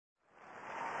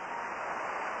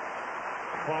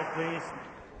point, please.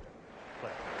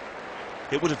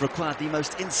 It would have required the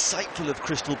most insightful of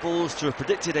crystal balls to have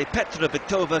predicted a Petra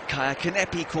Kvitova-Kaya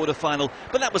Kanepi quarter-final,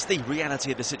 but that was the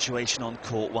reality of the situation on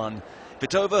court one.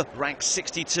 Kvitova, ranked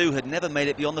 62, had never made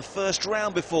it beyond the first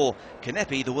round before.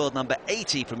 Kanepi, the world number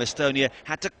 80 from Estonia,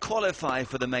 had to qualify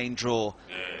for the main draw.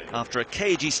 After a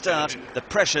cagey start, the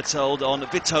pressure told on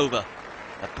Kvitova.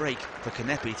 A break for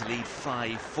Kanepi to lead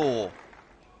 5-4.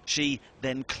 She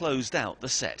then closed out the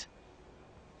set.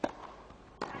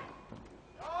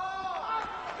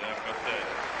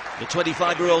 The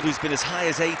 25-year-old, who's been as high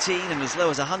as 18 and as low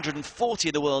as 140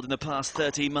 in the world in the past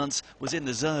 13 months, was in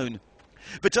the zone.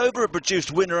 Kvitova had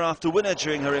produced winner after winner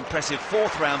during her impressive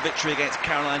fourth-round victory against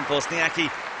Caroline Wozniacki.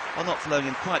 While not flowing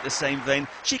in quite the same vein,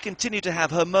 she continued to have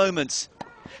her moments.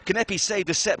 Kanepi saved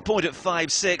a set point at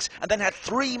 5-6 and then had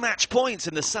 3 match points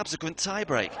in the subsequent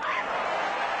tiebreak.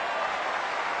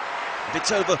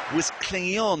 Kvitova was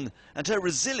clinging on, and her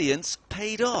resilience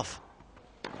paid off.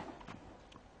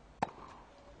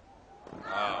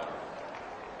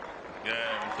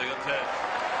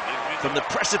 From the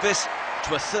precipice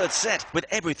to a third set with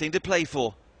everything to play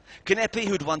for. Kanepi,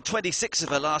 who'd won 26 of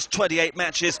her last 28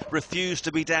 matches, refused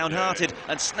to be downhearted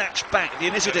and snatched back the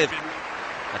initiative.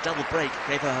 A double break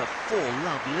gave her her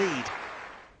 4-love lead.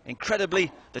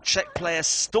 Incredibly, the Czech player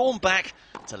stormed back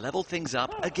to level things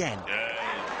up again.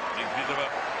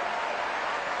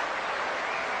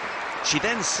 She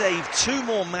then saved 2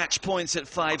 more match points at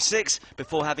 5-6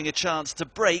 before having a chance to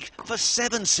break for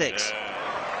 7-6.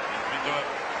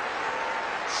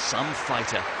 Some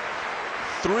fighter.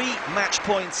 3 match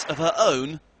points of her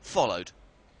own followed.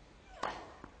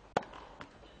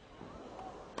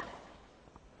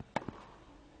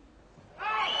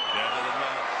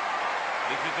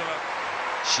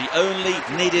 She only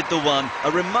needed the one.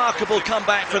 A remarkable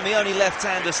comeback from the only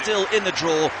left-hander still in the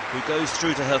draw, who goes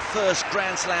through to her first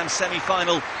Grand Slam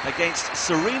semi-final against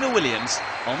Serena Williams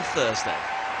on Thursday.